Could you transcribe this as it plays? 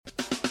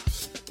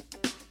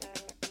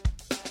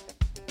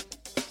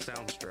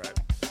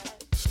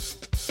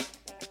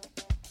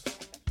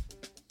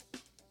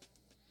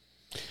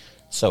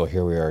So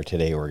here we are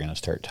today. We're going to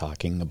start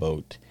talking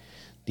about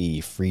the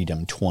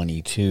Freedom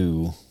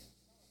 22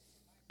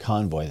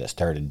 convoy that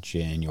started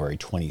January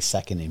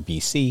 22nd in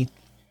BC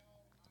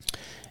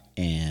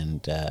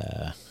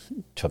and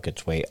took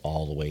its way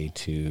all the way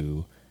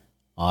to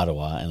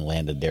Ottawa and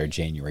landed there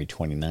January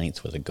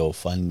 29th with a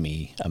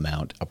GoFundMe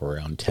amount up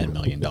around $10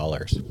 million.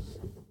 The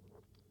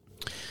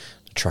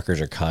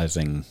truckers are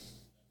causing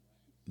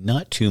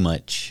not too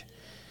much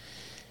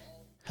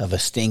of a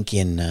stink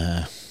in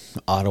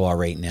Ottawa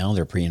right now.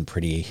 They're being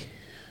pretty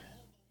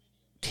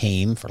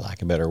tame, for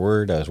lack of a better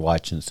word. I was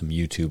watching some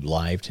YouTube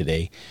live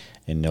today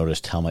and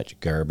noticed how much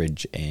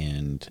garbage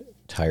and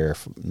garbage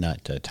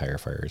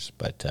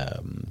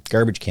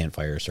can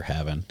fires they're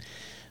having.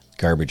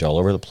 Garbage all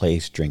over the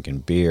place, drinking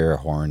beer,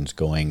 horns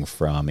going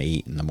from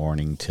 8 in the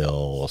morning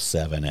till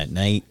 7 at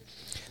night.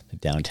 The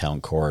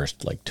downtown core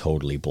is like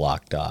totally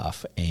blocked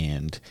off,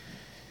 and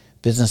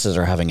businesses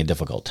are having a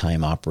difficult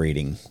time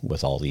operating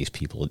with all these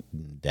people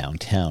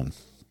downtown.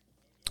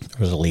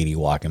 There was a lady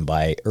walking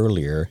by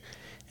earlier,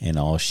 and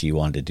all she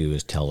wanted to do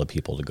is tell the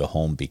people to go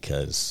home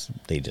because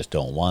they just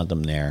don't want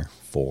them there,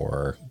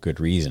 for good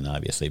reason,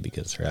 obviously,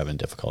 because they're having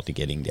difficulty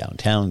getting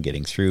downtown,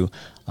 getting through,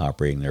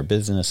 operating their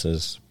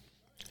businesses,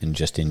 and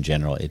just in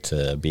general, it's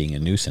being a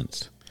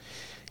nuisance.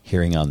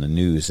 Hearing on the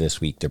news this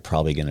week, they're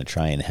probably going to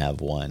try and have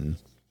one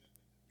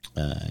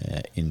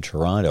in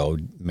Toronto.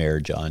 Mayor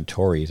John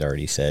Tory's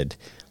already said,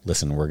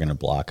 listen, we're going to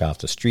block off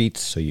the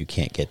streets so you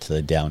can't get to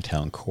the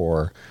downtown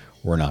core.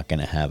 We're not going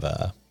to have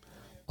a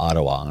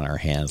Ottawa on our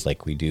hands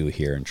like we do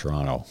here in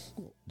Toronto.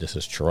 This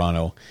is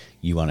Toronto.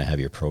 You want to have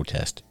your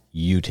protest,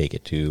 you take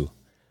it to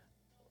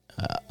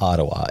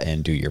Ottawa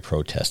and do your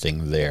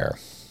protesting there.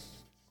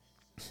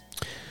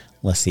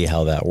 Let's see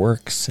how that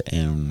works,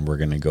 and we're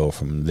going to go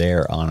from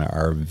there on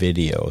our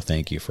video.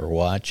 Thank you for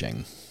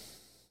watching.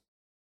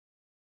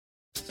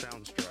 Sound